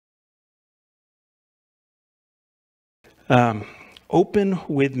Open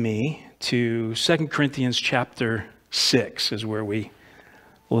with me to 2 Corinthians chapter 6 is where we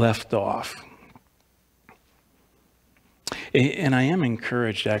left off. And I am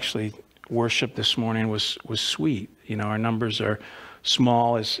encouraged, actually. Worship this morning was sweet. You know, our numbers are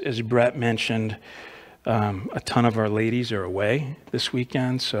small. As Brett mentioned, a ton of our ladies are away this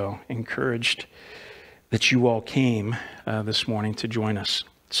weekend, so encouraged that you all came this morning to join us.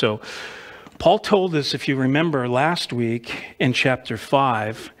 So Paul told us, if you remember last week in chapter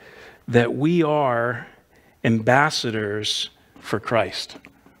 5, that we are ambassadors for Christ.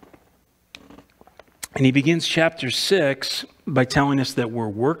 And he begins chapter 6 by telling us that we're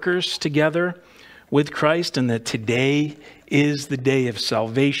workers together with Christ and that today is the day of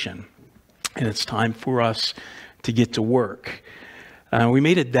salvation. And it's time for us to get to work. We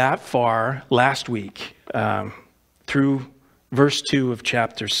made it that far last week through verse 2 of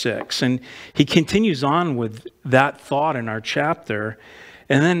chapter 6. And he continues on with that thought in our chapter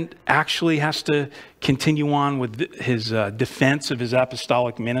and then actually has to continue on with his defense of his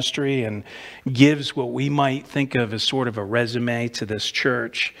apostolic ministry and gives what we might think of as sort of a resume to this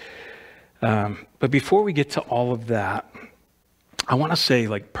church. But before we get to all of that, I want to say,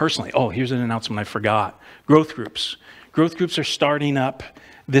 like, personally, here's an announcement I forgot. Growth groups. Growth groups are starting up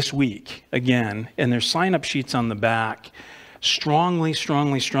this week again, and there's sign-up sheets on the back. Strongly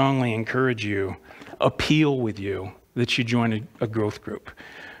encourage you, appeal with you that you join a growth group,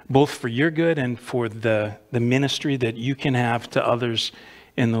 both for your good and for the ministry that you can have to others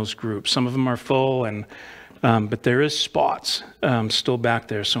in those groups. Some of them are full, and but there is spots still back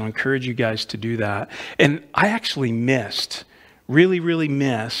there, so I encourage you guys to do that. And I actually really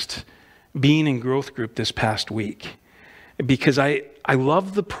missed being in growth group this past week because I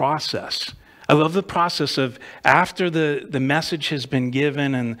love the process. I love the process of after the message has been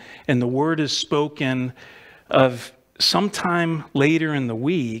given and the word is spoken, of sometime later in the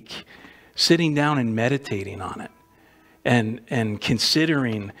week sitting down and meditating on it and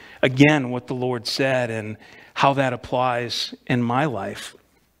considering again what the Lord said and how that applies in my life.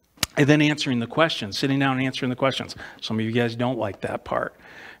 And then answering the questions, sitting down and answering the questions. Some of you guys don't like that part.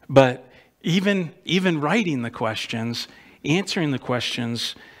 But even writing the questions, answering the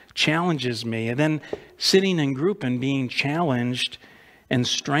questions challenges me. And then sitting in group and being challenged and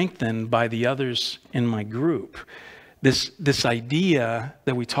strengthened by the others in my group. This idea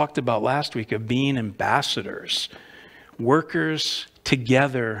that we talked about last week of being ambassadors, workers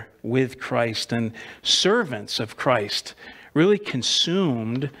together with Christ and servants of Christ, really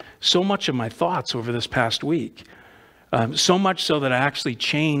consumed so much of my thoughts over this past week. So much so that I actually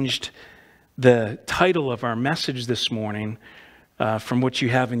changed the title of our message this morning from what you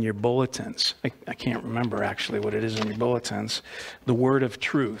have in your bulletins. I can't remember actually what it is in your bulletins. The word of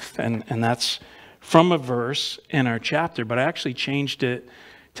truth. And that's from a verse in our chapter, but I actually changed it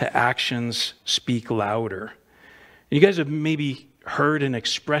to actions speak louder. You guys have maybe heard an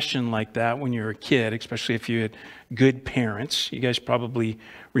expression like that when you were a kid, especially if you had good parents. You guys probably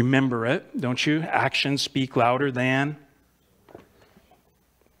remember it, don't you? Actions speak louder than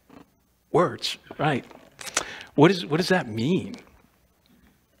words, right? What does that mean?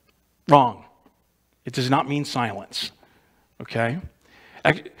 Wrong. It does not mean silence, okay?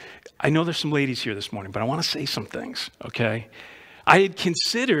 I know there's some ladies here this morning, but I want to say some things, okay? I had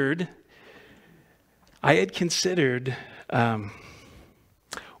considered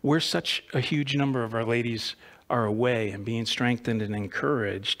where such a huge number of our ladies are away and being strengthened and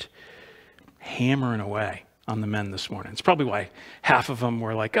encouraged, hammering away on the men this morning. It's probably why half of them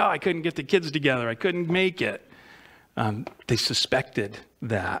were like, I couldn't get the kids together. I couldn't make it. They suspected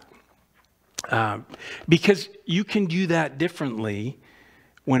that. Because you can do that differently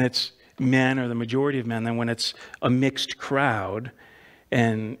when it's men or the majority of men than when it's a mixed crowd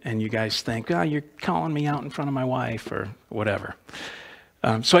and you guys think, you're calling me out in front of my wife or whatever.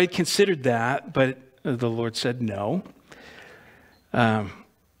 So I considered that, but the Lord said no. And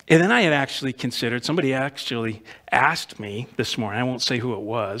then I had actually considered, somebody actually asked me this morning, I won't say who it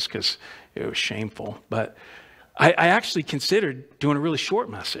was because it was shameful, but I actually considered doing a really short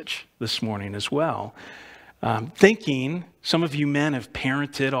message this morning as well. Thinking some of you men have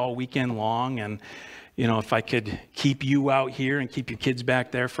parented all weekend long and, you know, if I could keep you out here and keep your kids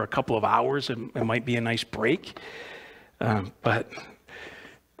back there for a couple of hours, it might be a nice break. But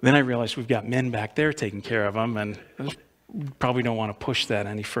then I realized we've got men back there taking care of them and probably don't want to push that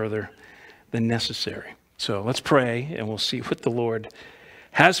any further than necessary. So let's pray and we'll see what the Lord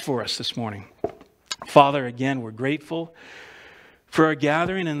has for us this morning. Father, again, we're grateful for our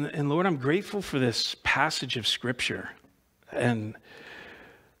gathering. And Lord, I'm grateful for this passage of Scripture. And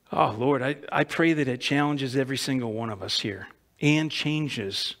Oh, Lord, I pray that it challenges every single one of us here and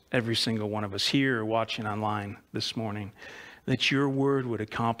changes every single one of us here or watching online this morning, that your word would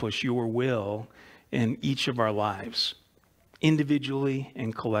accomplish your will in each of our lives, individually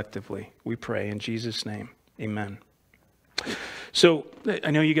and collectively. We pray in Jesus' name. Amen. So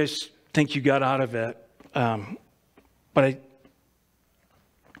I know you guys think you got out of it, but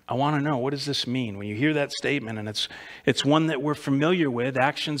I want to know, what does this mean? When you hear that statement, and it's one that we're familiar with,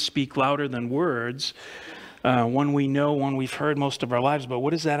 actions speak louder than words, one we know, one we've heard most of our lives, but what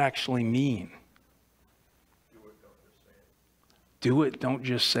does that actually mean? Do it, don't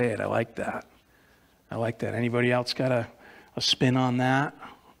just say it. I like that. I like that. Anybody else got a spin on that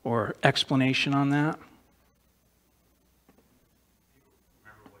or explanation on that?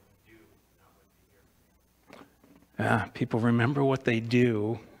 Yeah, people remember what they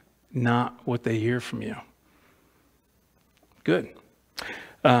do, not what they hear from you. Good.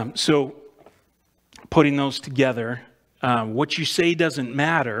 So putting those together, what you say doesn't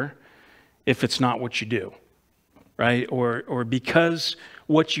matter if it's not what you do, right? Or because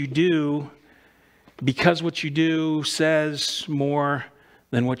what you do says more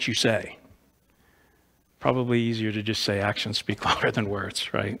than what you say. Probably easier to just say actions speak louder than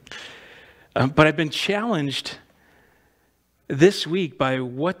words, right? But I've been challenged this week by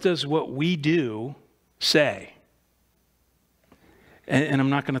what does what we do say? And I'm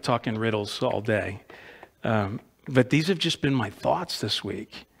not going to talk in riddles all day. But these have just been my thoughts this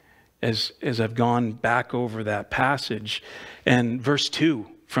week as I've gone back over that passage. And verse 2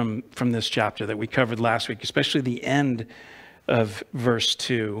 from this chapter that we covered last week, especially the end of verse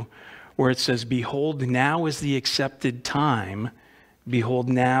 2, where it says, "Behold, now is the accepted time. Behold,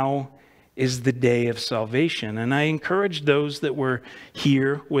 now is the day of salvation." And I encourage those that were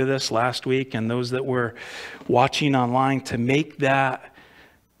here with us last week and those that were watching online to make that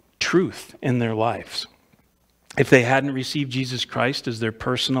truth in their lives. If they hadn't received Jesus Christ as their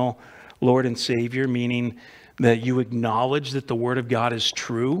personal Lord and Savior, meaning that you acknowledge that the Word of God is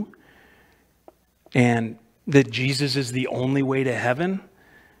true and that Jesus is the only way to heaven.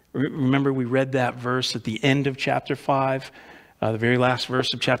 Remember, we read that verse at the end of chapter 5. The very last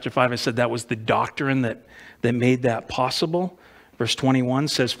verse of chapter 5, I said that was the doctrine that made that possible. Verse 21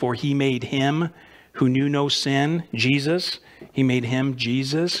 says, "For he made him who knew no sin," Jesus, he made him,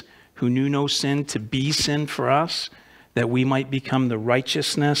 Jesus, who knew no sin, to be sin for us, that we might become the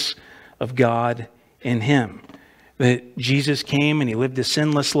righteousness of God in him. That Jesus came and he lived a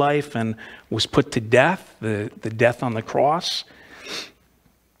sinless life and was put to death, the death on the cross,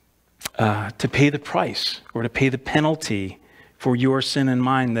 to pay the price or to pay the penalty for your sin and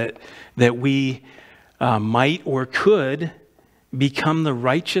mine, that we might or could become the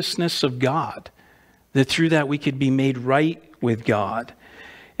righteousness of God, that through that we could be made right with God.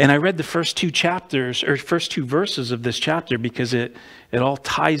 And I read the first two verses of this chapter because it all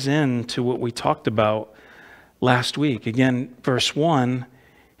ties in to what we talked about last week. Again, verse 1,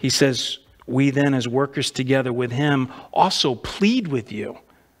 he says, "We then as workers together with him also plead with you."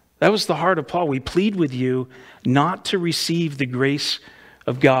 That was the heart of Paul. "We plead with you not to receive the grace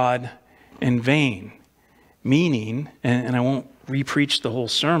of God in vain." Meaning, and I won't re-preach the whole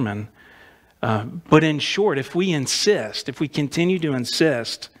sermon, but in short, if we continue to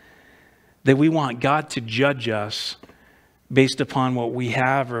insist that we want God to judge us based upon what we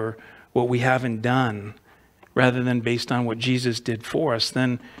have or what we haven't done, rather than based on what Jesus did for us,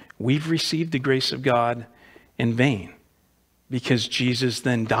 then we've received the grace of God in vain. Because Jesus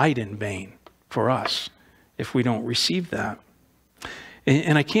then died in vain for us if we don't receive that.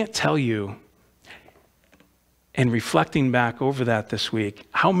 And I can't tell you, and reflecting back over that this week,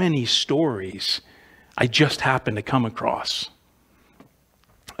 how many stories I just happened to come across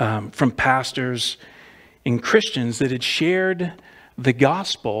from pastors and Christians that had shared the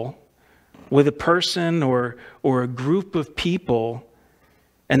gospel with a person or a group of people,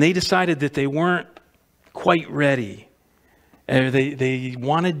 and they decided that they weren't quite ready. They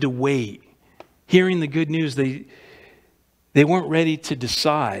wanted to wait. Hearing the good news, they weren't ready to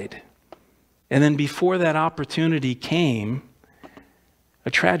decide. And then before that opportunity came,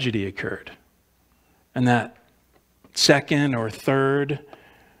 a tragedy occurred. And that second or third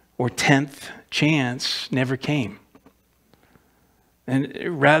or 10th chance never came.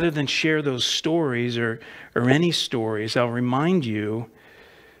 And rather than share those stories or any stories, I'll remind you,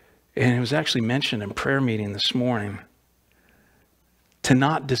 and it was actually mentioned in prayer meeting this morning, to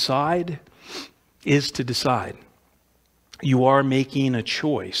not decide is to decide. You are making a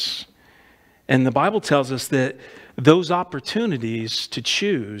choice. And the Bible tells us that those opportunities to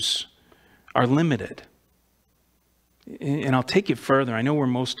choose are limited. And I'll take it further. I know where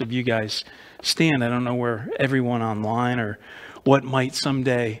most of you guys stand. I don't know where everyone online or what might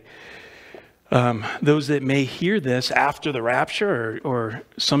someday, those that may hear this after the rapture or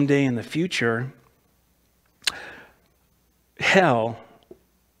someday in the future. Hell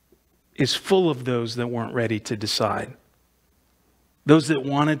is full of those that weren't ready to decide. Those that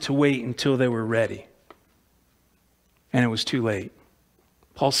wanted to wait until they were ready. And it was too late.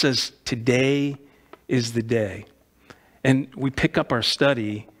 Paul says, today is the day. And we pick up our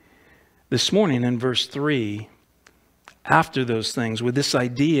study this morning in verse 3 after those things with this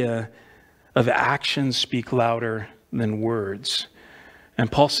idea of actions speak louder than words.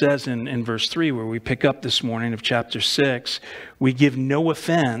 And Paul says in verse 3, where we pick up this morning of chapter 6, we give no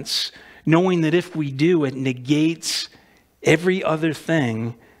offense, knowing that if we do, it negates every other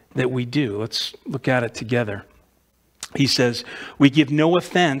thing that we do. Let's look at it together. He says, we give no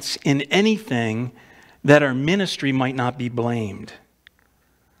offense in anything that our ministry might not be blamed.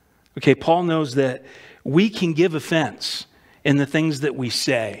 Okay, Paul knows that we can give offense in the things that we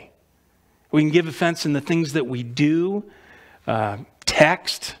say. We can give offense in the things that we do,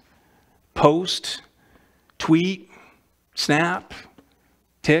 text, post, tweet, snap,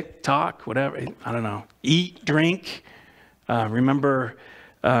 TikTok, whatever, I don't know, eat, drink. Remember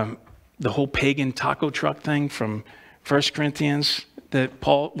the whole pagan taco truck thing from 1 Corinthians that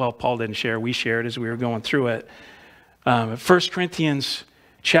Paul didn't share, we shared as we were going through it. 1 Corinthians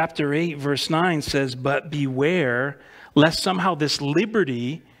chapter 8, verse 9 says, but beware lest somehow this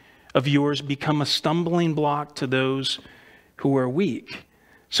liberty of yours become a stumbling block to those who are weak.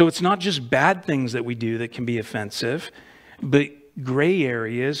 So it's not just bad things that we do that can be offensive, but gray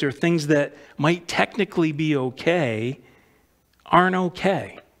areas or things that might technically be okay aren't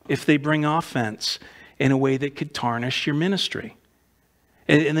okay if they bring offense in a way that could tarnish your ministry.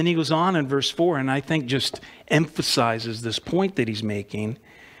 And then he goes on in verse 4, and I think just emphasizes this point that he's making.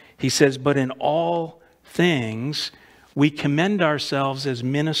 He says, but in all things, we commend ourselves as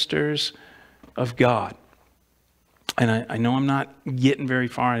ministers of God. And I know I'm not getting very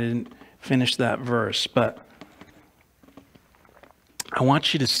far. I didn't finish that verse, but I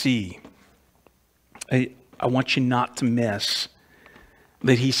want you to see, I want you not to miss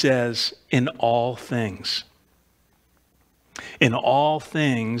that he says, in all things. In all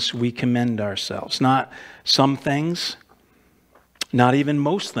things, we commend ourselves. Not some things, not even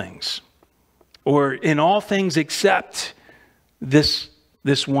most things. Or in all things except this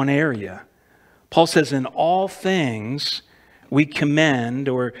one area. Paul says, in all things, we commend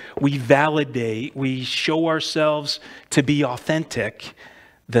or we validate, we show ourselves to be authentic,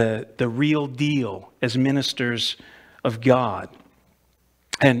 the real deal as ministers of God.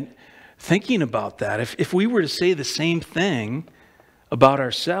 And thinking about that, if we were to say the same thing about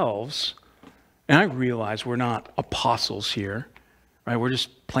ourselves, and I realize we're not apostles here, right? We're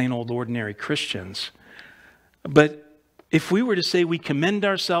just plain old ordinary Christians. But if we were to say we commend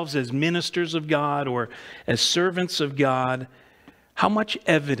ourselves as ministers of God or as servants of God, how much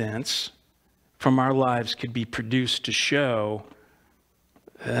evidence from our lives could be produced to show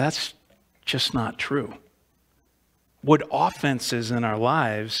that's just not true? What offenses in our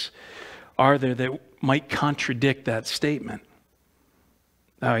lives are there that might contradict that statement?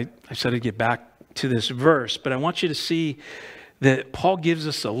 I said I'd get back to this verse, but I want you to see that Paul gives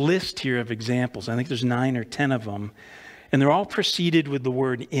us a list here of examples. I think there's 9 or 10 of them, and they're all preceded with the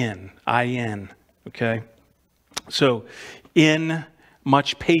word in, I-N, okay? So, in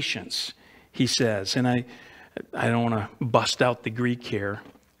much patience, he says, and I don't want to bust out the Greek here.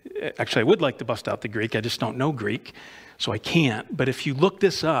 Actually, I would like to bust out the Greek. I just don't know Greek, so I can't. But if you look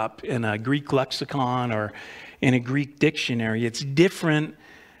this up in a Greek lexicon or in a Greek dictionary, it's different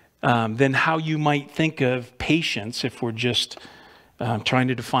than how you might think of patience if we're just trying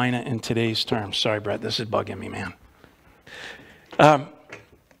to define it in today's terms. Sorry, Brett, this is bugging me, man.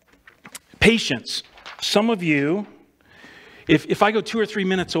 Patience. Some of you, if I go 2 or 3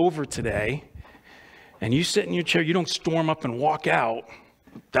 minutes over today and you sit in your chair, you don't storm up and walk out,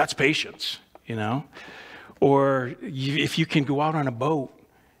 that's patience, you know? Or if you can go out on a boat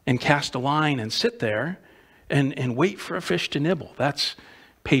and cast a line and sit there and wait for a fish to nibble, that's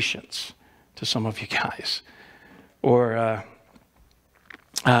patience to some of you guys. Or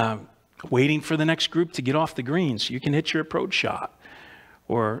waiting for the next group to get off the green so you can hit your approach shot.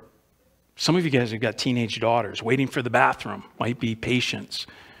 Or some of you guys have got teenage daughters. Waiting for the bathroom might be patience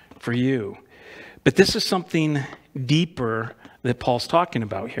for you. But this is something deeper that Paul's talking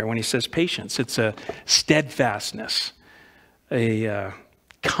about here when he says patience. It's a steadfastness, a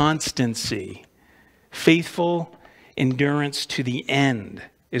constancy, faithful endurance to the end.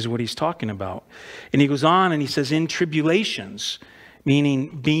 is what he's talking about. And he goes on and he says, in tribulations,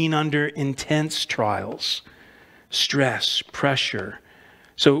 meaning being under intense trials, stress, pressure.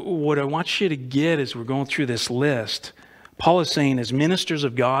 So what I want you to get as we're going through this list, Paul is saying as ministers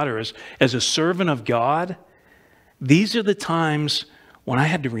of God or as a servant of God, these are the times when I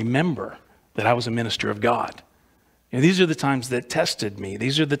had to remember that I was a minister of God. These are the times that tested me.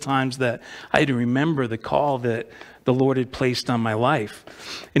 These are the times that I had to remember the call that the Lord had placed on my life.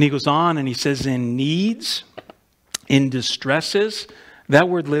 And he goes on and he says, in needs, in distresses, that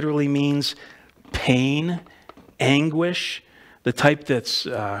word literally means pain, anguish, the type that's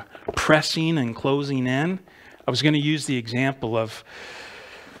pressing and closing in. I was going to use the example of,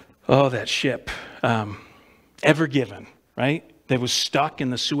 that ship, Ever Given, right? That was stuck in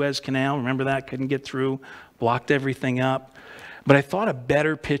the Suez Canal. Remember that? Couldn't get through, blocked everything up. But I thought a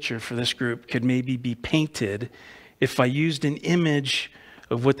better picture for this group could maybe be painted if I used an image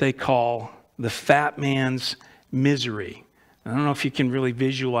of what they call the fat man's misery. I don't know if you can really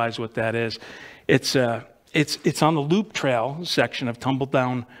visualize what that is. It's on the Loop Trail section of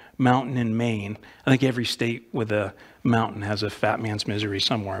Tumbledown Mountain in Maine. I think every state with a mountain has a fat man's misery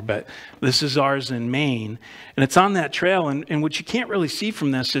somewhere, but this is ours in Maine. And it's on that trail, and what you can't really see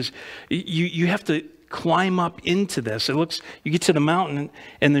from this is you have to climb up into this. It looks, you get to the mountain,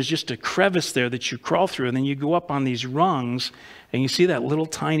 and there's just a crevice there that you crawl through, and then you go up on these rungs, and you see that little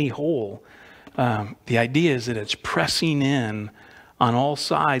tiny hole. The idea is that it's pressing in on all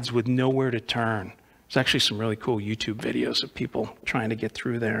sides with nowhere to turn. There's actually some really cool YouTube videos of people trying to get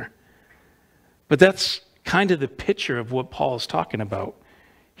through there. But that's kind of the picture of what Paul is talking about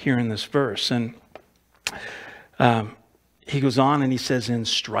here in this verse. And he goes on and he says, in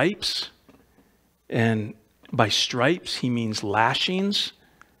stripes, and by stripes he means lashings.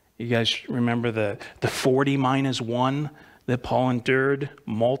 You guys remember the 40 minus 1 that Paul endured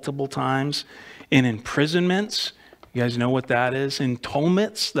multiple times. In imprisonments, you guys know what that is. In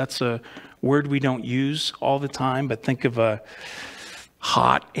tumults, that's a word we don't use all the time, but think of a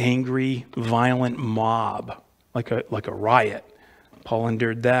hot, angry, violent mob, like a riot. Paul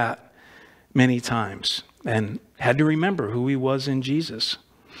endured that many times and had to remember who he was in Jesus.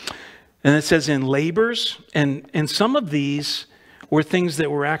 And it says in labors, and some of these were things that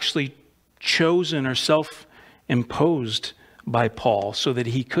were actually chosen or self-imposed by Paul so that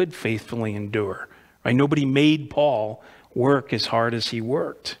he could faithfully endure. Right? Nobody made Paul work as hard as he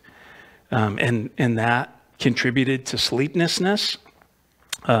worked. And that contributed to sleeplessness,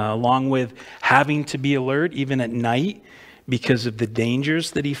 along with having to be alert even at night because of the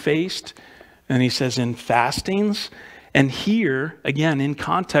dangers that he faced. And he says in fastings. And here, again, in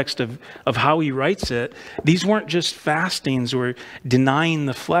context of how he writes it, these weren't just fastings or denying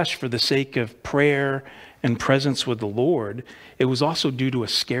the flesh for the sake of prayer and presence with the Lord. It was also due to a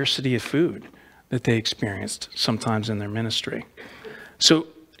scarcity of food that they experienced sometimes in their ministry. So,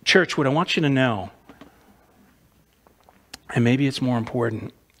 church, what I want you to know, and maybe it's more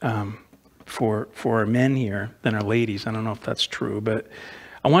important for our men here than our ladies. I don't know if that's true, but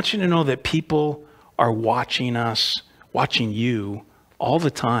I want you to know that people are watching us, watching you all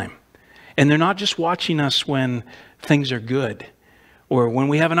the time. And they're not just watching us when things are good or when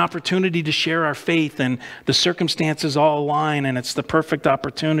we have an opportunity to share our faith and the circumstances all align and it's the perfect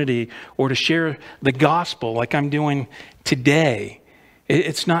opportunity, or to share the gospel like I'm doing today.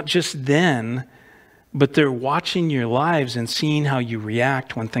 It's not just then, but they're watching your lives and seeing how you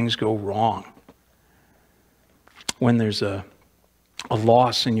react when things go wrong. When there's a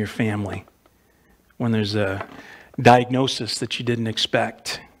loss in your family, when there's a diagnosis that you didn't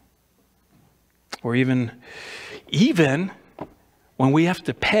expect, or even when we have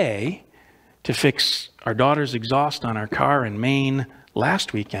to pay to fix our daughter's exhaust on our car in Maine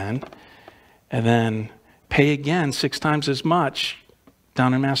last weekend, and then pay again 6 times as much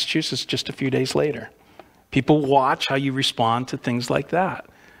down in Massachusetts just a few days later. People watch how you respond to things like that.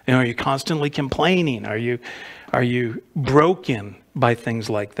 Are you constantly complaining? Are you broken by things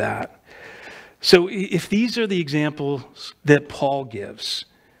like that? So if these are the examples that Paul gives,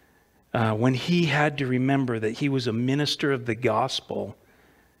 when he had to remember that he was a minister of the gospel,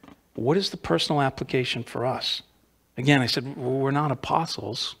 what is the personal application for us? Again, I said, well, we're not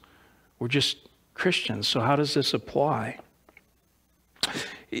apostles. We're just Christians. So how does this apply?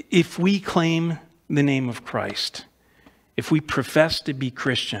 If we claim the name of Christ, if we profess to be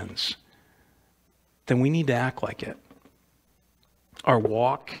Christians, then we need to act like it. Our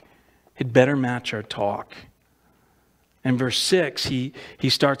walk had better match our talk. In verse 6, he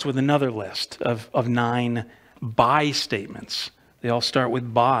starts with another list of 9 by statements They all start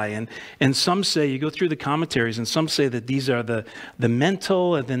with by. And some say, you go through the commentaries, and some say that these are the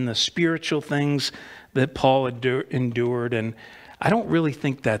mental and then the spiritual things that Paul endured. And I don't really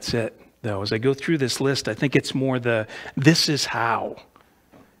think that's it, though. As I go through this list, I think it's more this is how.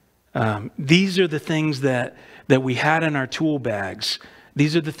 These are the things that we had in our tool bags.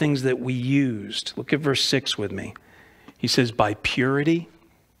 These are the things that we used. Look at verse 6 with me. He says, by purity,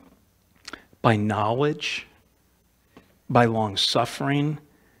 by knowledge, by long suffering,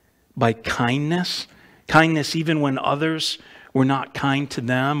 by kindness. Kindness even when others were not kind to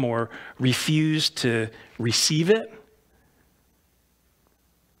them or refused to receive it.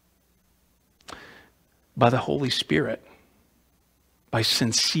 By the Holy Spirit. By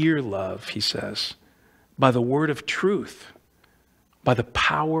sincere love, he says. By the word of truth. By the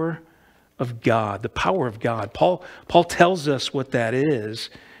power of God. The power of God. Paul tells us what that is.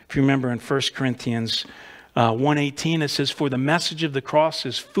 If you remember in 1 Corinthians 1:18, it says, for the message of the cross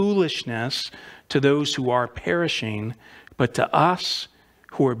is foolishness to those who are perishing, but to us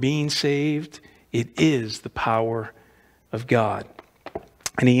who are being saved, it is the power of God.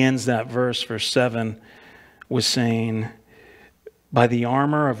 And he ends that verse 7, with saying, by the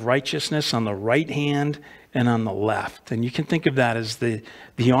armor of righteousness on the right hand and on the left. And you can think of that as the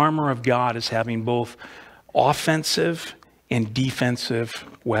armor of God as having both offensive and defensive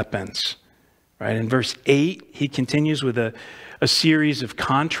weapons. Right? In verse 8, he continues with a series of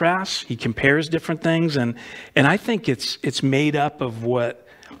contrasts. He compares different things, and I think it's made up of what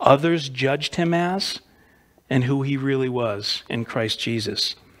others judged him as and who he really was in Christ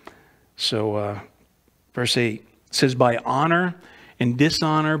Jesus. So verse 8 says, by honor and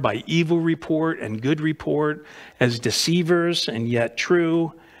dishonor, by evil report and good report, as deceivers and yet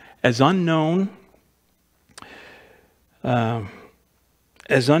true, as unknown and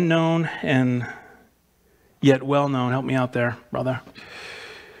yet well known. Help me out there, brother.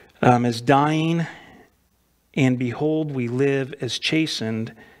 As dying, and behold, we live, as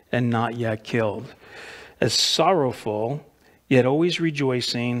chastened and not yet killed. As sorrowful, yet always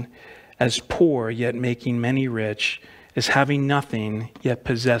rejoicing. As poor, yet making many rich. As having nothing, yet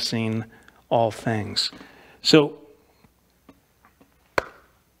possessing all things. So,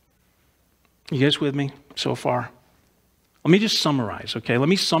 you guys with me so far? Let me just summarize, okay? Let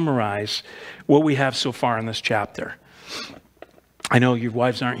me summarize what we have so far in this chapter. I know your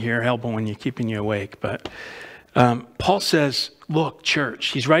wives aren't here helping you, keeping you awake, but Paul says, look, church,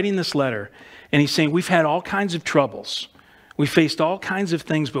 he's writing this letter, and he's saying we've had all kinds of troubles. We faced all kinds of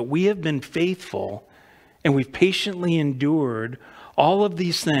things, but we have been faithful, and we've patiently endured all of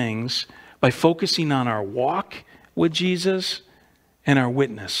these things by focusing on our walk with Jesus and our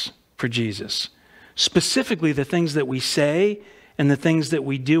witness for Jesus. Specifically, the things that we say and the things that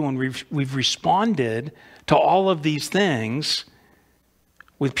we do, and we've responded to all of these things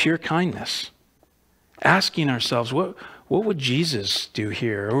with pure kindness, asking ourselves, what would Jesus do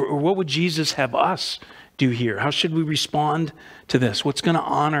here? Or what would Jesus have us do here? How should we respond to this? What's going to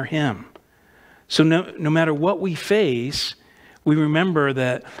honor him? So no matter what we face, we remember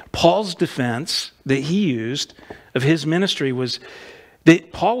that Paul's defense that he used of his ministry was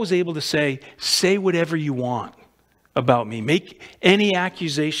that Paul was able to say whatever you want about me. Make any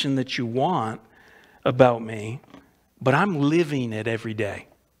accusation that you want about me, but I'm living it every day.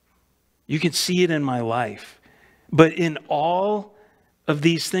 You can see it in my life. But in all of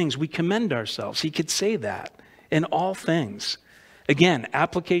these things, we commend ourselves. He could say that in all things. Again,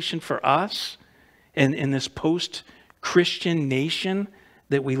 application for us and in this post-Christian nation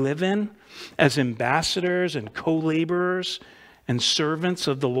that we live in as ambassadors and co-laborers and servants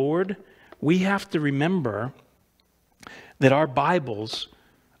of the Lord, we have to remember that our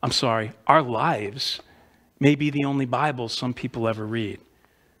lives may be the only Bibles some people ever read.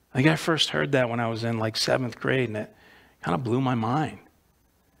 I think I first heard that when I was in like 7th grade, and it kind of blew my mind.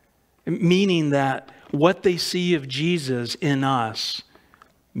 Meaning that what they see of Jesus in us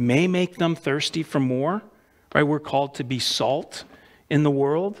may make them thirsty for more, right? We're called to be salt in the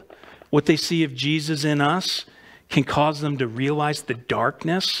world. What they see of Jesus in us can cause them to realize the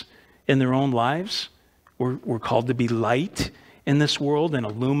darkness in their own lives. We're called to be light in this world and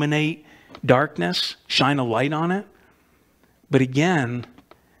illuminate darkness, shine a light on it. But again,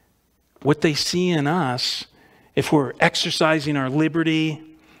 what they see in us, if we're exercising our liberty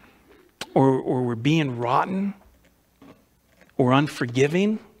or we're being rotten or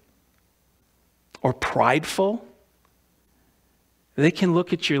unforgiving or prideful, they can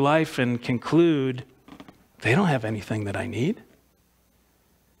look at your life and conclude, they don't have anything that I need.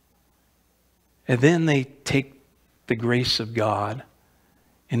 And then they take the grace of God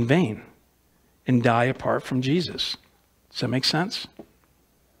in vain and die apart from Jesus. Does that make sense?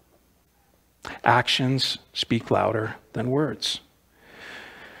 Actions speak louder than words.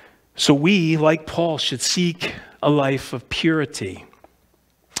 So we, like Paul, should seek a life of purity.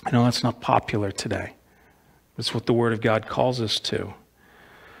 I know that's not popular today. That's what the Word of God calls us to.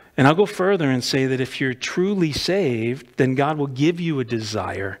 And I'll go further and say that if you're truly saved, then God will give you a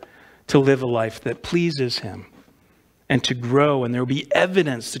desire to live a life that pleases Him and to grow. And there will be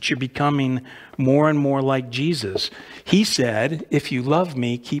evidence that you're becoming more and more like Jesus. He said, if you love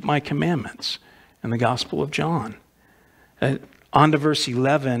me, keep my commandments, in the Gospel of John. On to verse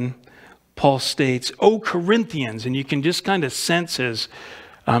 11, Paul states, O Corinthians, and you can just kind of sense his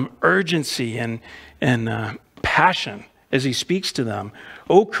urgency and passion as he speaks to them.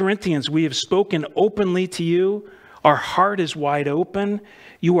 O Corinthians, we have spoken openly to you. Our heart is wide open.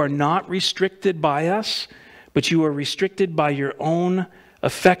 You are not restricted by us, but you are restricted by your own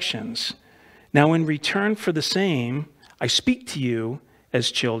affections. Now, in return for the same, I speak to you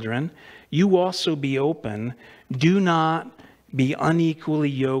as children. You also be open. Do not be unequally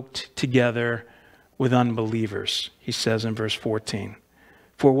yoked together with unbelievers, he says in verse 14.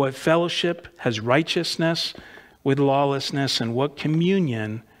 For what fellowship has righteousness with lawlessness, and what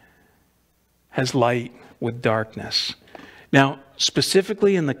communion has light with darkness? Now,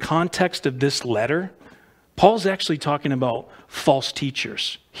 specifically in the context of this letter, Paul's actually talking about false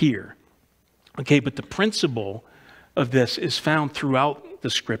teachers here. Okay, but the principle of this is found throughout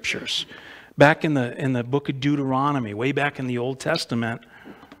the scriptures. Back in the book of Deuteronomy, way back in the Old Testament,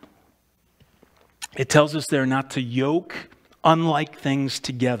 it tells us they're not to yoke unlike things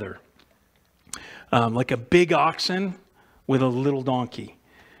together. Like a big oxen with a little donkey.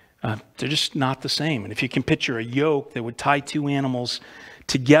 They're just not the same. And if you can picture a yoke that would tie two animals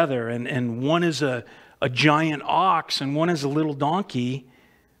together, and one is a giant ox and one is a little donkey,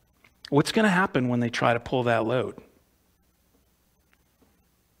 what's going to happen when they try to pull that load?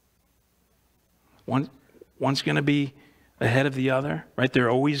 One's going to be ahead of the other, right? They're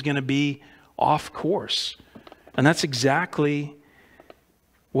always going to be off course. And that's exactly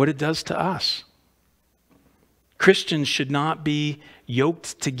what it does to us. Christians should not be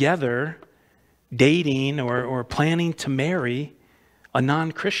yoked together, dating or planning to marry a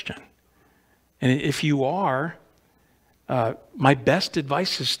non-Christian. And if you are, my best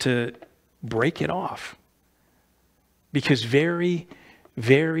advice is to break it off. Because very,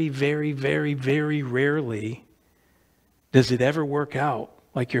 very, very, very, very rarely does it ever work out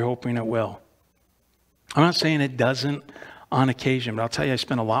like you're hoping it will. I'm not saying it doesn't on occasion, but I'll tell you, I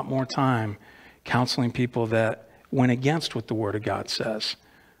spent a lot more time counseling people that went against what the Word of God says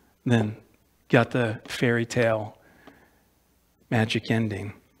than got the fairy tale magic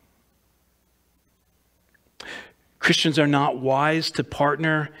ending. Christians are not wise to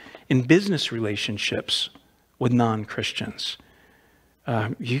partner in business relationships with non-Christians.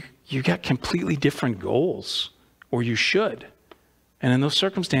 You got completely different goals, or you should. And in those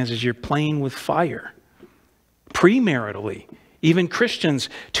circumstances, you're playing with fire. Premaritally, even Christians,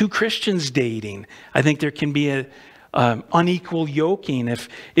 two Christians dating, I think there can be a unequal yoking.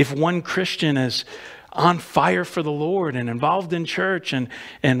 If one Christian is on fire for the Lord and involved in church and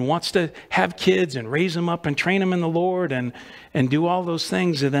wants to have kids and raise them up and train them in the Lord and do all those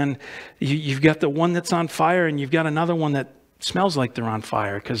things, and then you've got the one that's on fire and you've got another one that smells like they're on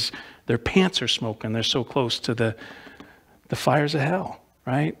fire because their pants are smoking. They're so close to the fires of hell,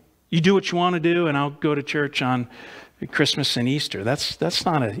 right? You do what you want to do, and I'll go to church on Christmas and Easter. That's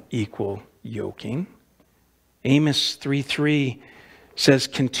not an equal yoking. Amos 3:3 says,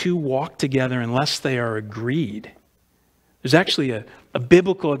 can two walk together unless they are agreed? There's actually a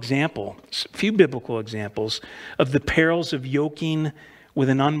biblical example, a few biblical examples of the perils of yoking with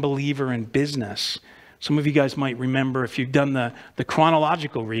an unbeliever in business. Some of you guys might remember, if you've done the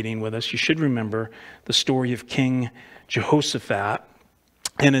chronological reading with us, you should remember the story of King Jehoshaphat.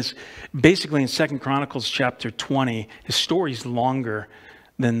 And it's basically in 2 Chronicles chapter 20. His story's longer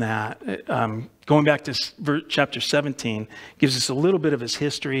than that. Going back to chapter 17, gives us a little bit of his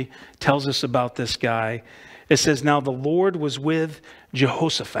history, tells us about this guy. It says, now the Lord was with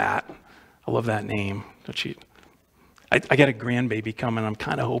Jehoshaphat. I love that name. Don't you? I got a grandbaby coming. I'm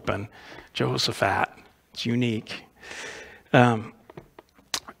kind of hoping. Jehoshaphat. It's unique.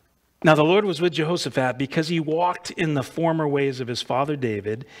 Now the Lord was with Jehoshaphat because he walked in the former ways of his father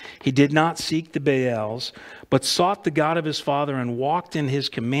David. He did not seek the Baals, but sought the God of his father and walked in his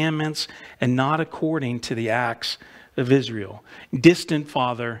commandments and not according to the acts of Israel. Distant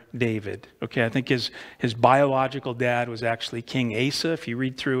father David. Okay, I think his biological dad was actually King Asa. If you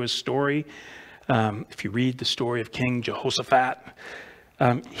read through his story, if you read the story of King Jehoshaphat,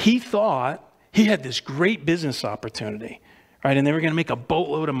 he thought He had this great business opportunity, right? And they were going to make a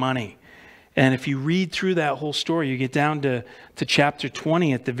boatload of money. And if you read through that whole story, you get down to chapter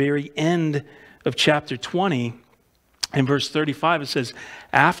 20. At the very end of chapter 20, in verse 35, it says,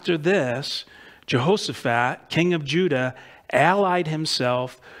 after this, Jehoshaphat, king of Judah, allied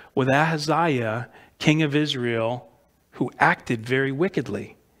himself with Ahaziah, king of Israel, who acted very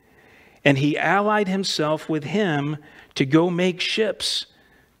wickedly. And he allied himself with him to go make ships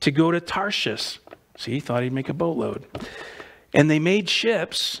to go to Tarshish. See, he thought he'd make a boatload. And they made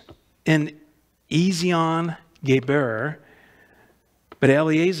ships in Ezion Geber. But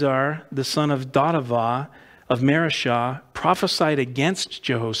Eleazar, the son of Dodavah of Mareshah, prophesied against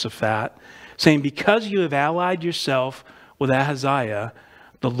Jehoshaphat, saying, because you have allied yourself with Ahaziah,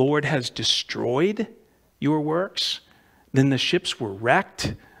 the Lord has destroyed your works. Then the ships were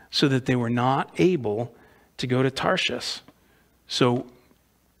wrecked so that they were not able to go to Tarshish. So,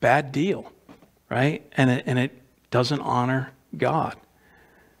 bad deal, right? And it doesn't honor God.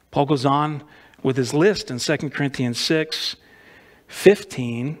 Paul goes on with his list in 2 Corinthians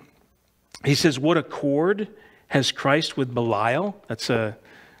 6:15. He says, what accord has Christ with Belial? That's a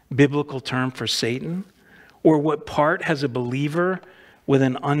biblical term for Satan. Or what part has a believer with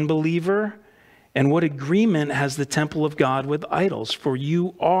an unbeliever? And what agreement has the temple of God with idols? For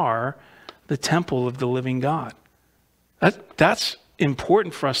you are the temple of the living God. That's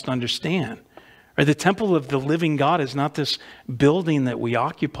important for us to understand. Right? The temple of the living God is not this building that we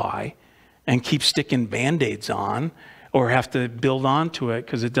occupy and keep sticking Band-Aids on or have to build onto it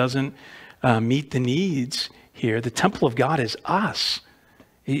because it doesn't meet the needs here. The temple of God is us.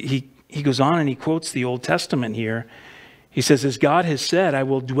 He goes on and he quotes the Old Testament here. He says, as God has said, I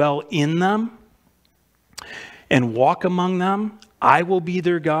will dwell in them and walk among them. I will be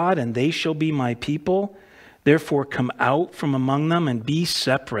their God, and they shall be my people. Therefore, come out from among them and be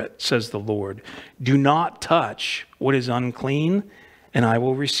separate, says the Lord. Do not touch what is unclean, and I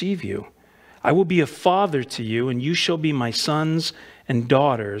will receive you. I will be a father to you, and you shall be my sons and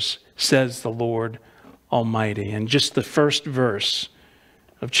daughters, says the Lord Almighty. And just the first verse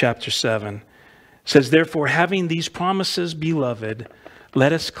of chapter 7 says, therefore, having these promises, beloved,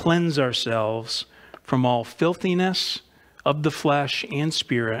 let us cleanse ourselves from all filthiness of the flesh and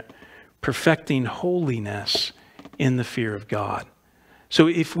spirit, perfecting holiness in the fear of God. So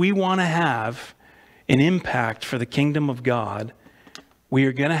if we want to have an impact for the kingdom of God, we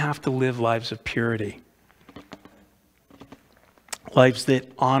are going to have to live lives of purity. Lives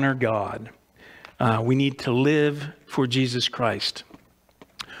that honor God. We need to live for Jesus Christ.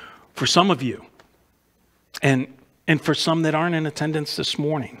 For some of you, and for some that aren't in attendance this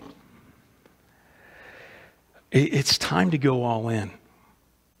morning, it's time to go all in.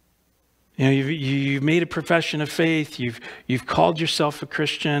 You know, you've made a profession of faith. You've called yourself a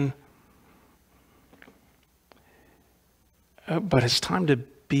Christian. But it's time to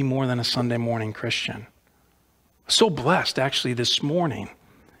be more than a Sunday morning Christian. So blessed, actually, this morning.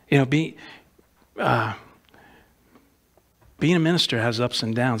 You know, being a minister has ups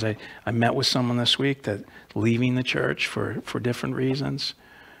and downs. I met with someone this week that leaving the church for different reasons.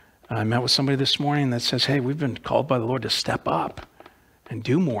 I met with somebody this morning that says, hey, we've been called by the Lord to step up and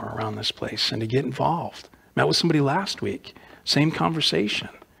do more around this place and to get involved. Met with somebody last week, same conversation.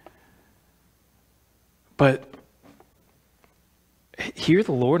 But hear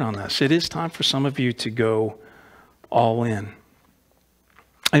the Lord on this. It is time for some of you to go all in.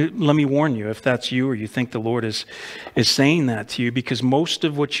 Let me warn you, if that's you or you think the Lord is saying that to you, because most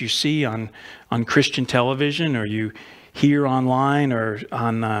of what you see on Christian television or you hear online or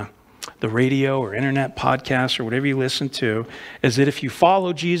on the radio or internet podcasts or whatever you listen to, is that if you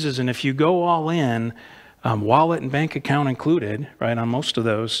follow Jesus and if you go all in, wallet and bank account included, right, on most of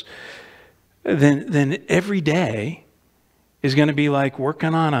those, then every day is going to be like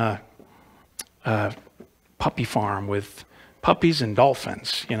working on a puppy farm with puppies and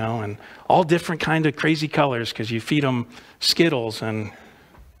dolphins, you know, and all different kind of crazy colors because you feed them Skittles and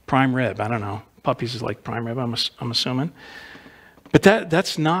prime rib. I don't know. Puppies is like prime rib, I'm assuming. But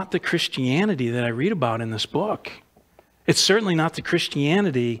that's not the Christianity that I read about in this book. It's certainly not the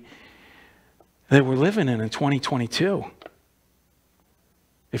Christianity that we're living in 2022.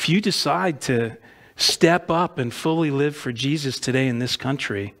 If you decide to step up and fully live for Jesus today in this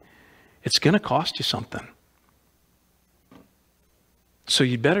country, it's going to cost you something. So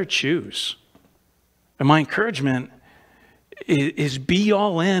you better choose. And my encouragement is be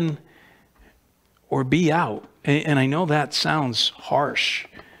all in or be out. And I know that sounds harsh,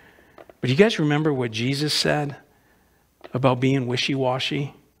 but you guys remember what Jesus said about being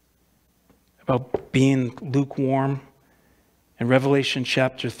wishy-washy, about being lukewarm? In Revelation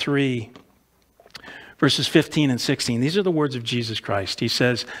chapter 3, verses 15 and 16. These are the words of Jesus Christ. He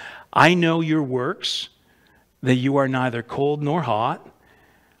says, I know your works, that you are neither cold nor hot.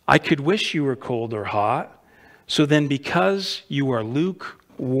 I could wish you were cold or hot. So then because you are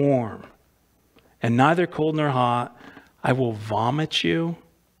lukewarm and neither cold nor hot, I will vomit you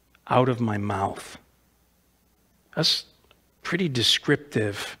out of my mouth. That's pretty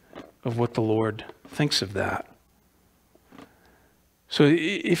descriptive of what the Lord thinks of that. So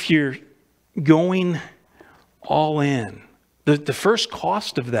if you're going all in, the first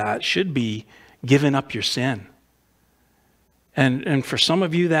cost of that should be giving up your sin. And for some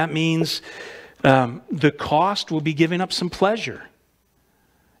of you, that means the cost will be giving up some pleasure.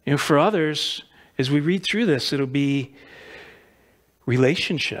 For others, as we read through this, it'll be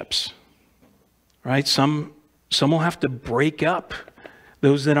relationships, right? Some will have to break up,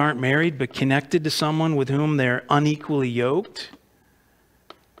 those that aren't married but connected to someone with whom they're unequally yoked.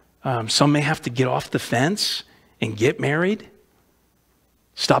 Some may have to get off the fence and get married,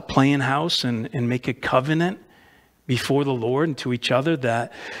 stop playing house and make a covenant before the Lord and to each other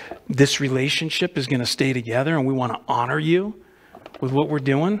that this relationship is going to stay together and we want to honor you with what we're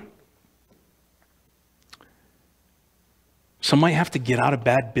doing. Some might have to get out of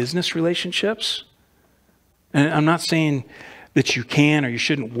bad business relationships. And I'm not saying that you can or you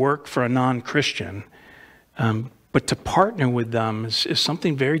shouldn't work for a non-Christian, but to partner with them is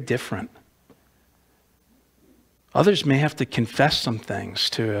something very different. Others may have to confess some things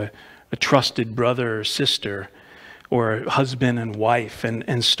to a trusted brother or sister or husband and wife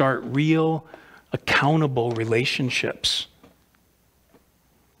and start real accountable relationships.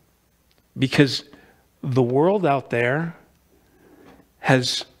 Because the world out there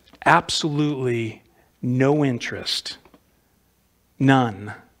has absolutely no interest,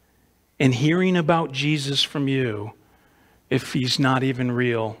 none, in hearing about Jesus from you if he's not even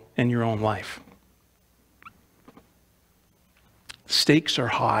real in your own life. Stakes are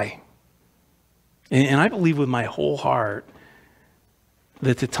high. And I believe with my whole heart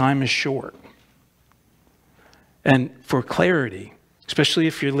that the time is short. And for clarity, especially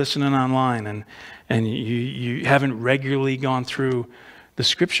if you're listening online and you haven't regularly gone through the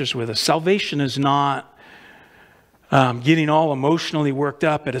scriptures with us, salvation is not getting all emotionally worked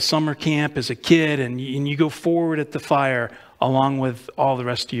up at a summer camp as a kid and you go forward at the fire along with all the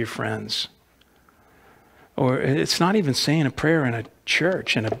rest of your friends. Or it's not even saying a prayer in a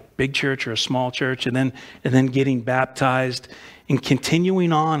church, in a big church or a small church, and then getting baptized and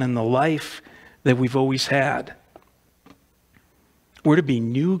continuing on in the life that we've always had. We're to be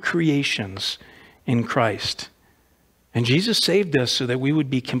new creations in Christ. And Jesus saved us so that we would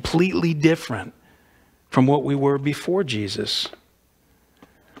be completely different from what we were before Jesus.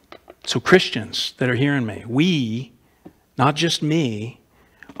 So Christians that are hearing me, we, not just me,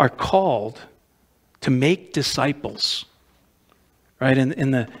 are called to make disciples, right?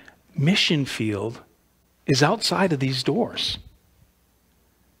 And the mission field is outside of these doors.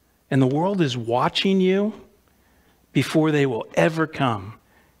 And the world is watching you before they will ever come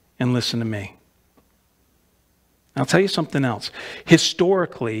and listen to me. I'll tell you something else.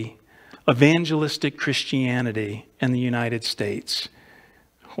 Historically, evangelistic Christianity in the United States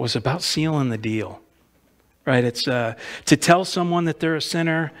was about sealing the deal, right? It's to tell someone that they're a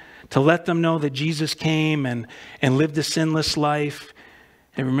sinner, to let them know that Jesus came and lived a sinless life.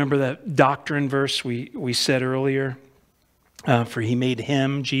 And remember that doctrine verse we said earlier? For he made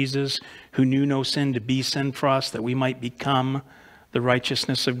him, Jesus, who knew no sin, to be sin for us, that we might become the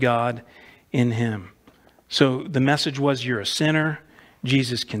righteousness of God in him. So the message was, you're a sinner.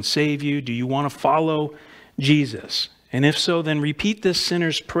 Jesus can save you. Do you want to follow Jesus? And if so, then repeat this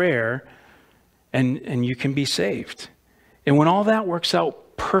sinner's prayer and you can be saved. And when all that works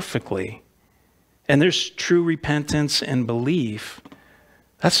out perfectly, and there's true repentance and belief,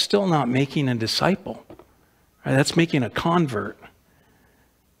 that's still not making a disciple. Right? That's making a convert.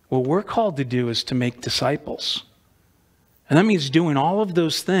 What we're called to do is to make disciples. And that means doing all of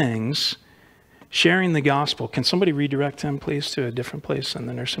those things, sharing the gospel. Can somebody redirect him, please, to a different place in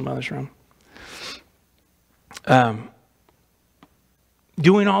the nursing mother's room?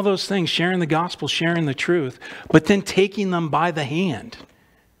 Doing all those things, sharing the gospel, sharing the truth, but then taking them by the hand,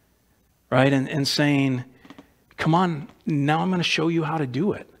 right? And saying, come on, now I'm going to show you how to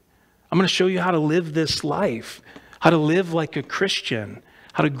do it. I'm going to show you how to live this life, how to live like a Christian,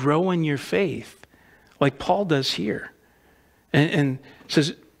 how to grow in your faith, like Paul does here. And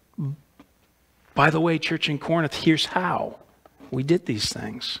says, by the way, church in Corinth, here's how we did these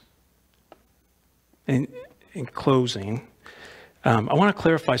things. And in closing, I want to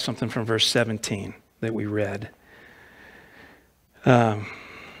clarify something from verse 17 that we read. It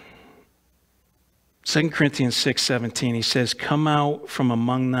 2 Corinthians 6:17, he says, "Come out from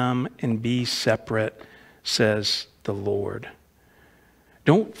among them and be separate, says the Lord."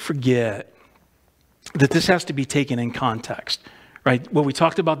 Don't forget that this has to be taken in context, right? What we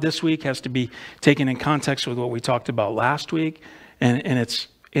talked about this week has to be taken in context with what we talked about last week, and it's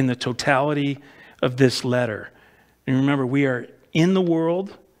in the totality of this letter. And remember, we are in the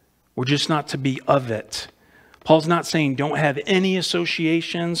world, we're just not to be of it. Paul's not saying don't have any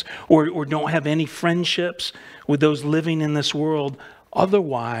associations or don't have any friendships with those living in this world.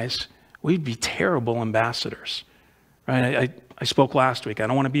 Otherwise, we'd be terrible ambassadors, right? I spoke last week. I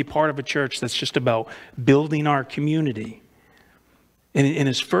don't want to be part of a church that's just about building our community. In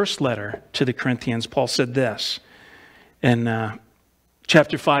his first letter to the Corinthians, Paul said this. In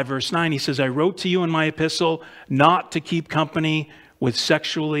chapter 5, verse 9, he says, "I wrote to you in my epistle not to keep company with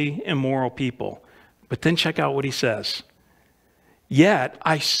sexually immoral people." But then check out what he says. "Yet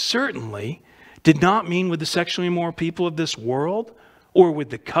I certainly did not mean with the sexually immoral people of this world, or with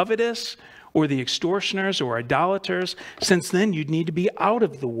the covetous, or the extortioners, or idolaters, since then you'd need to be out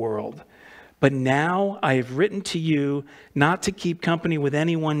of the world. But now I have written to you not to keep company with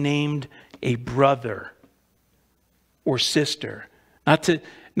anyone named a brother or sister, not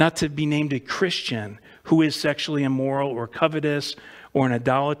to be named a Christian who is sexually immoral or covetous or an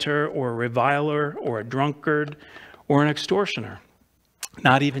idolater or a reviler or a drunkard or an extortioner,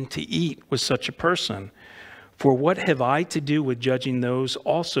 not even to eat with such a person. For what have I to do with judging those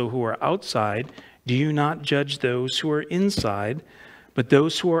also who are outside? Do you not judge those who are inside? But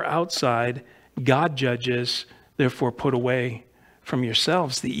those who are outside, God judges, therefore put away from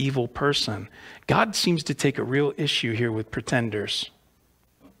yourselves the evil person." God seems to take a real issue here with pretenders.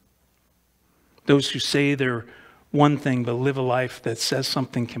 Those who say they're one thing but live a life that says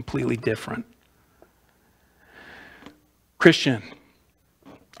something completely different. Christian,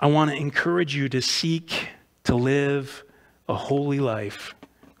 I want to encourage you to seek to live a holy life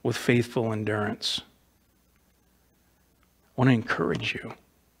with faithful endurance. I want to encourage you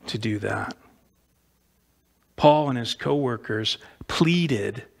to do that. Paul and his co-workers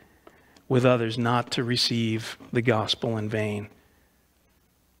pleaded with others not to receive the gospel in vain.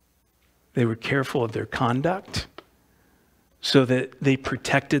 They were careful of their conduct so that they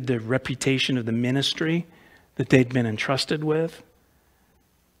protected the reputation of the ministry that they'd been entrusted with.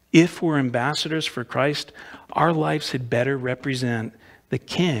 If we're ambassadors for Christ, our lives had better represent the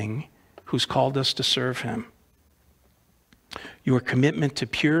King who's called us to serve him. Your commitment to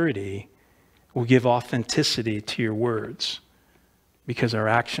purity will give authenticity to your words because our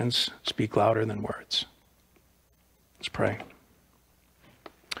actions speak louder than words. Let's pray.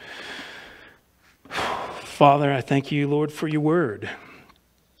 Father, I thank you, Lord, for your word.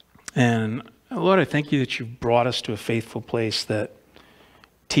 And Lord, I thank you that you've brought us to a faithful place that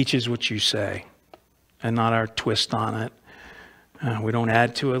teaches what you say and not our twist on it. We don't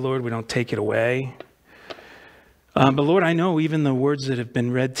add to it, Lord. We don't take it away. But Lord, I know even the words that have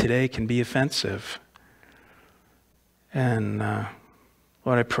been read today can be offensive. And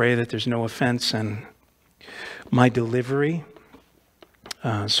Lord, I pray that there's no offense in my delivery,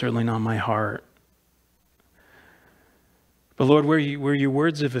 certainly not my heart. But Lord, where your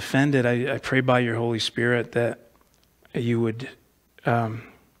words have offended, I pray by your Holy Spirit that you would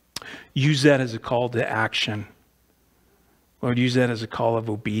use that as a call to action. Lord, use that as a call of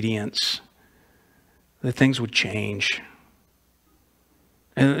obedience, that things would change.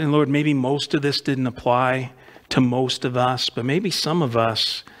 And Lord, maybe most of this didn't apply to most of us, but maybe some of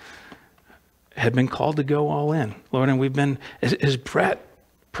us had been called to go all in, Lord. And we've been, as Brett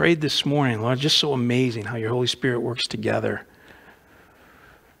prayed this morning, Lord, just so amazing how your Holy Spirit works together.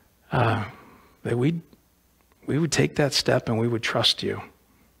 That we would take that step and we would trust you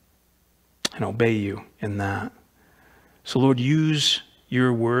and obey you in that. So Lord, use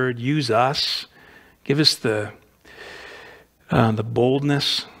your word, use us, give us the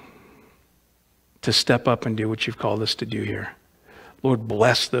boldness to step up and do what you've called us to do here. Lord,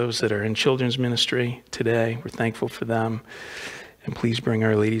 bless those that are in children's ministry today. We're thankful for them. And please bring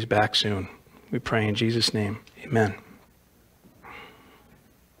our ladies back soon. We pray in Jesus' name. Amen.